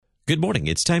Good morning.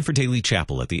 It's time for Daily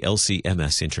Chapel at the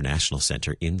LCMS International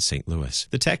Center in St. Louis.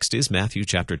 The text is Matthew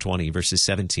chapter 20, verses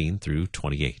 17 through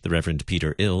 28. The Reverend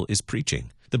Peter Ill is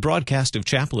preaching. The broadcast of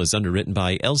chapel is underwritten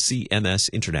by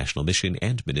LCMS International Mission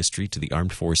and Ministry to the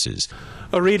Armed Forces.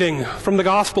 A reading from the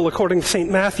Gospel according to St.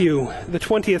 Matthew, the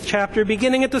 20th chapter,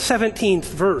 beginning at the 17th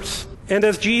verse. And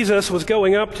as Jesus was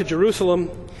going up to Jerusalem,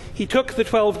 he took the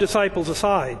 12 disciples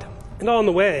aside, and on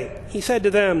the way he said to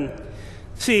them,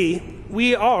 "See,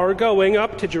 we are going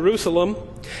up to Jerusalem,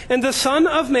 and the Son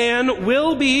of Man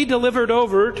will be delivered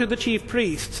over to the chief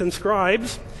priests and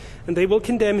scribes, and they will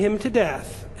condemn him to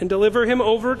death, and deliver him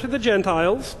over to the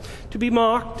Gentiles, to be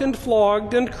mocked and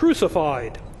flogged and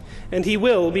crucified, and he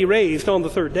will be raised on the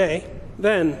third day."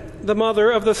 Then the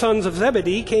mother of the sons of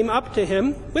Zebedee came up to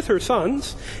him with her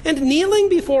sons, and kneeling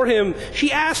before him,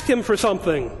 she asked him for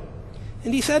something.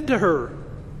 And he said to her,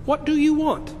 "What do you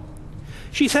want?"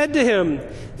 She said to him,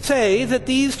 "Say that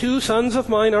these 2 sons of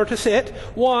mine are to sit,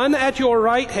 one at your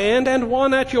right hand and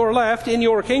one at your left in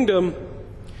your kingdom."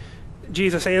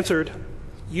 Jesus answered,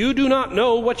 "You do not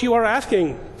know what you are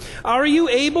asking. Are you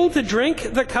able to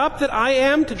drink the cup that I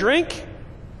am to drink?"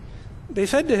 They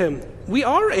said to him, "We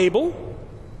are able."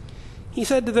 He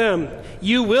said to them,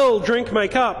 "You will drink my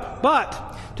cup,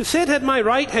 but to sit at my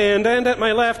right hand and at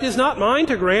my left is not mine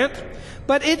to grant,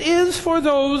 but it is for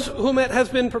those whom it has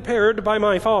been prepared by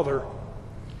my Father."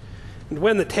 And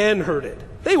when the 10 heard it,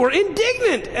 they were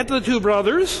indignant at the 2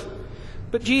 brothers.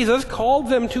 But Jesus called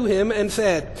them to him and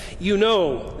said, "You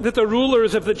know that the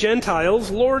rulers of the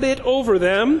Gentiles lord it over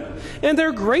them, and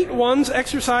their great ones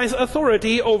exercise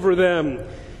authority over them.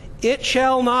 It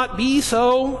shall not be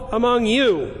so among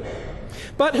you.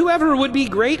 But whoever would be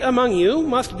great among you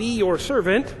must be your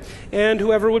servant, and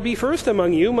whoever would be first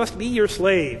among you must be your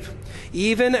slave.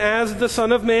 Even as the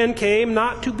Son of Man came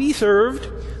not to be served,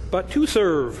 but to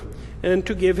serve, and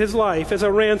to give his life as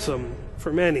a ransom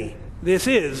for many." This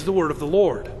is the word of the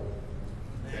Lord.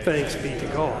 Thanks be to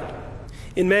God.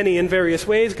 In many and various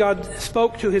ways, God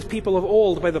spoke to his people of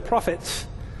old by the prophets,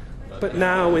 but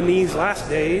now in these last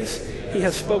days, he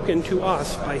has spoken to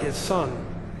us by his Son.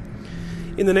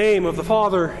 In the name of the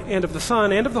Father, and of the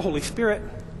Son, and of the Holy Spirit.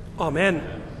 Amen.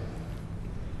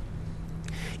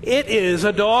 It is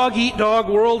a dog-eat-dog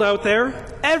world out there.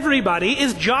 Everybody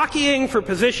is jockeying for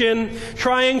position,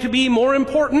 trying to be more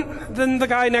important than the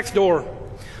guy next door.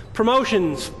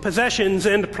 Promotions, possessions,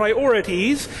 and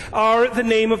priorities are the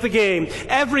name of the game.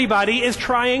 Everybody is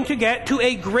trying to get to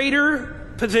a greater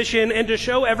position and to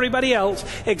show everybody else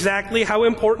exactly how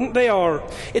important they are.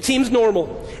 It seems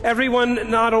normal.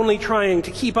 Everyone not only trying to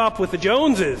keep up with the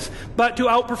Joneses, but to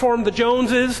outperform the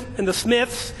Joneses and the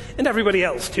Smiths and everybody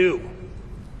else too.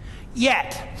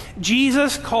 Yet,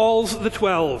 Jesus calls the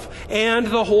 12 and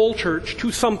the whole church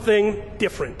to something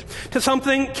different, to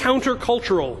something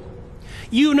countercultural.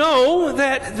 You know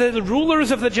that the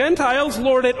rulers of the Gentiles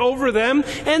lord it over them,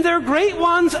 and their great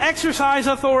ones exercise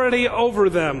authority over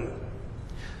them.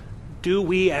 Do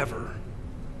we ever?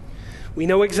 We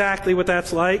know exactly what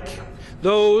that's like.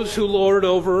 Those who lord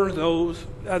over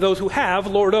those who have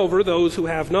lord over those who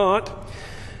have not.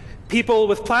 People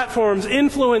with platforms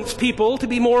influence people to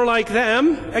be more like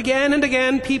them. Again and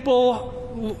again,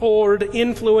 people lord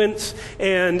influence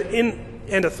and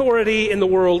authority in the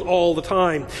world all the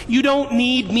time. You don't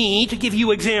need me to give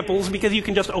you examples because you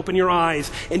can just open your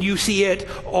eyes and you see it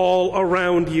all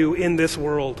around you in this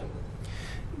world.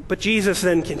 But Jesus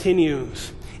then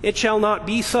continues, "It shall not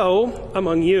be so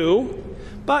among you,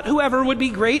 but whoever would be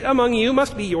great among you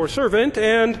must be your servant,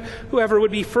 and whoever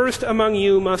would be first among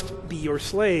you must be your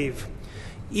slave.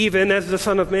 Even as the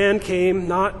Son of Man came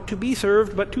not to be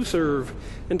served, but to serve,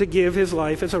 and to give his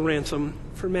life as a ransom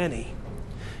for many."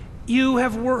 You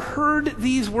have heard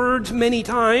these words many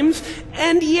times,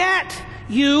 and yet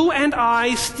you and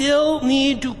I still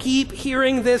need to keep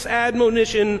hearing this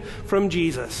admonition from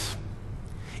Jesus.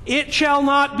 It shall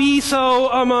not be so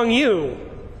among you.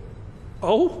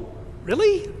 Oh,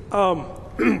 really?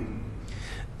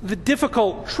 The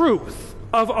difficult truth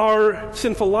of our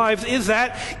sinful lives is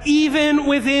that even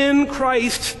within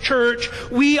Christ's church,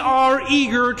 we are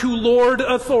eager to lord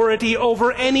authority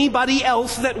over anybody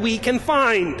else that we can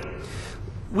find.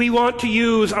 We want to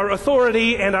use our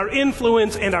authority and our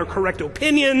influence and our correct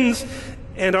opinions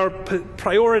and our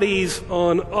priorities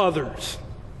on others.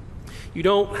 You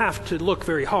don't have to look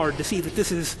very hard to see that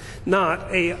this is not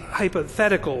a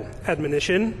hypothetical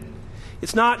admonition.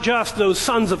 It's not just those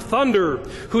sons of thunder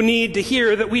who need to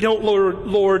hear that we don't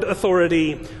lord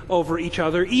authority over each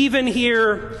other. Even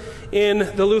here in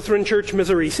the Lutheran Church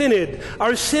Missouri Synod,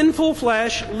 our sinful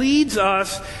flesh leads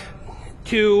us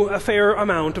to a fair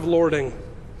amount of lording.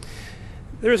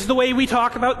 There's the way we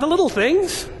talk about the little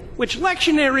things. Which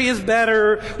lectionary is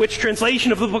better? Which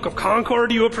translation of the Book of Concord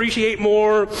do you appreciate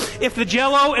more? If the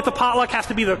Jell-O at the potluck has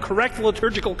to be the correct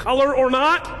liturgical color or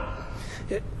not?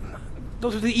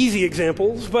 Those are the easy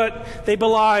examples, but they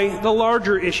belie the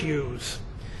larger issues.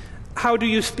 How do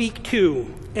you speak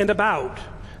to and about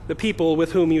the people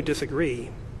with whom you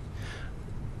disagree?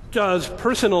 Does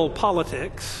personal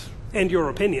politics and your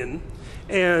opinion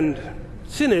and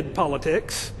synod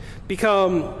politics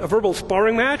become a verbal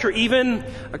sparring match or even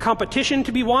a competition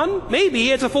to be won?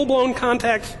 Maybe it's a full-blown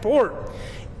contact sport.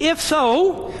 If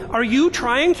so, are you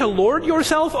trying to lord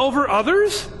yourself over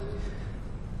others?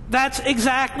 That's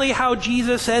exactly how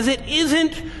Jesus says it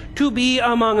isn't to be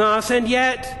among us, and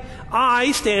yet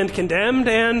I stand condemned,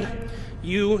 and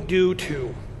you do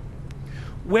too.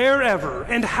 Wherever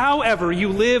and however you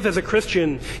live as a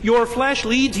Christian, your flesh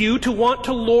leads you to want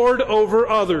to lord over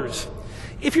others.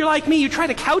 If you're like me, you try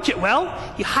to couch it well,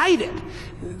 you hide it.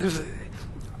 There's,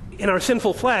 in our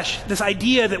sinful flesh, this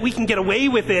idea that we can get away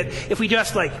with it if we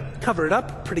just, cover it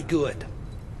up pretty good.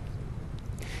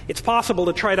 It's possible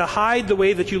to try to hide the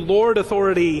way that you lord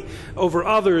authority over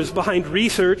others behind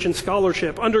research and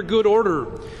scholarship, under good order,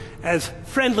 as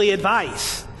friendly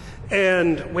advice,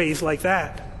 and ways like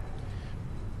that.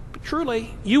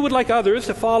 Surely, you would like others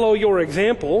to follow your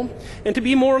example and to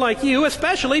be more like you,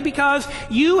 especially because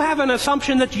you have an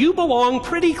assumption that you belong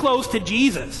pretty close to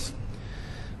Jesus.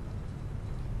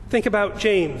 Think about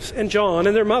James and John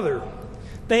and their mother.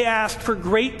 They asked for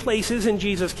great places in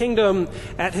Jesus' kingdom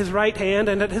at his right hand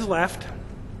and at his left.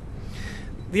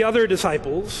 The other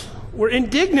disciples were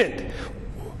indignant.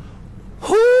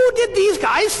 Who did these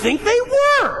guys think they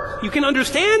were? You can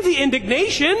understand the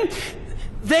indignation.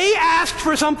 They asked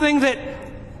for something that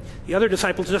the other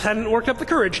disciples just hadn't worked up the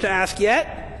courage to ask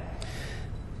yet.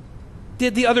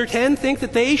 Did the other 10 think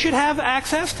that they should have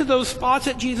access to those spots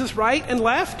at Jesus' right and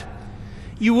left?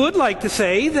 You would like to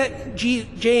say that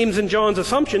James and John's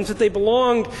assumptions that they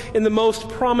belonged in the most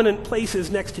prominent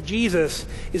places next to Jesus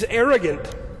is arrogant.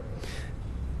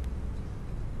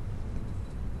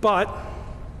 But,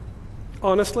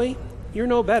 honestly, you're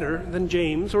no better than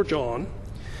James or John.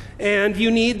 And you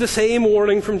need the same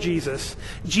warning from Jesus.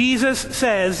 Jesus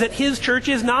says that his church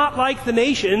is not like the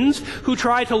nations who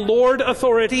try to lord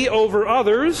authority over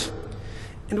others.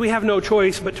 And we have no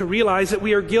choice but to realize that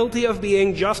we are guilty of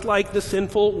being just like the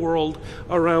sinful world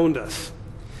around us.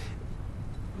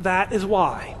 That is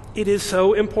why it is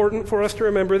so important for us to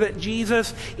remember that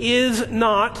Jesus is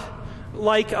not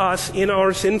like us in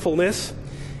our sinfulness.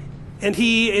 And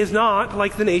he is not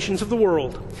like the nations of the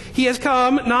world. He has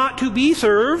come not to be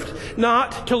served,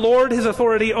 not to lord his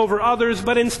authority over others,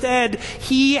 but instead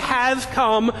he has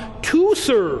come to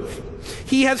serve.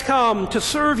 He has come to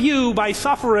serve you by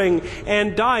suffering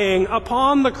and dying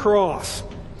upon the cross.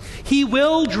 He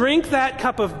will drink that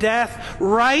cup of death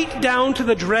right down to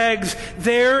the dregs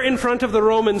there in front of the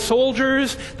Roman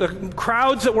soldiers, the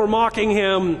crowds that were mocking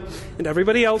him, and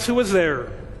everybody else who was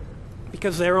there.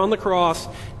 Because there on the cross,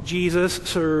 Jesus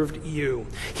served you.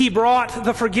 He brought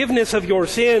the forgiveness of your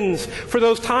sins for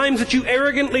those times that you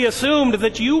arrogantly assumed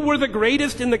that you were the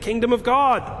greatest in the kingdom of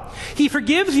God. He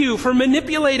forgives you for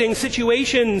manipulating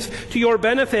situations to your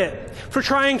benefit, for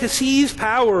trying to seize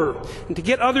power and to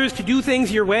get others to do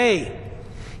things your way.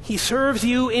 He serves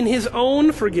you in his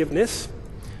own forgiveness.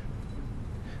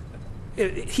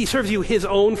 He serves you his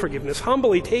own forgiveness,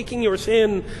 humbly taking your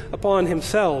sin upon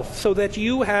himself so that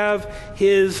you have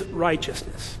his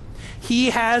righteousness. He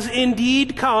has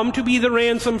indeed come to be the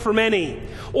ransom for many.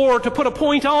 Or to put a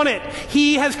point on it,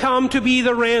 he has come to be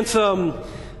the ransom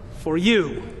for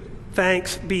you.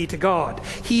 Thanks be to God.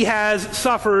 He has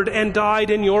suffered and died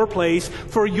in your place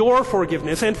for your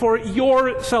forgiveness and for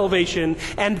your salvation,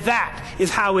 and that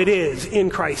is how it is in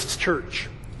Christ's church.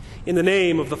 In the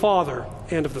name of the Father,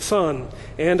 and of the Son,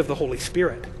 and of the Holy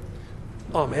Spirit.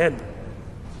 Amen.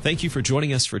 Thank you for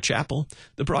joining us for Chapel.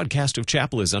 The broadcast of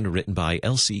Chapel is underwritten by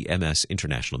LCMS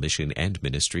International Mission and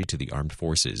Ministry to the Armed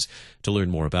Forces. To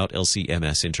learn more about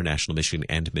LCMS International Mission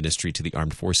and Ministry to the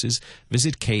Armed Forces,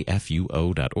 visit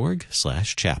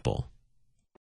kfuo.org/chapel.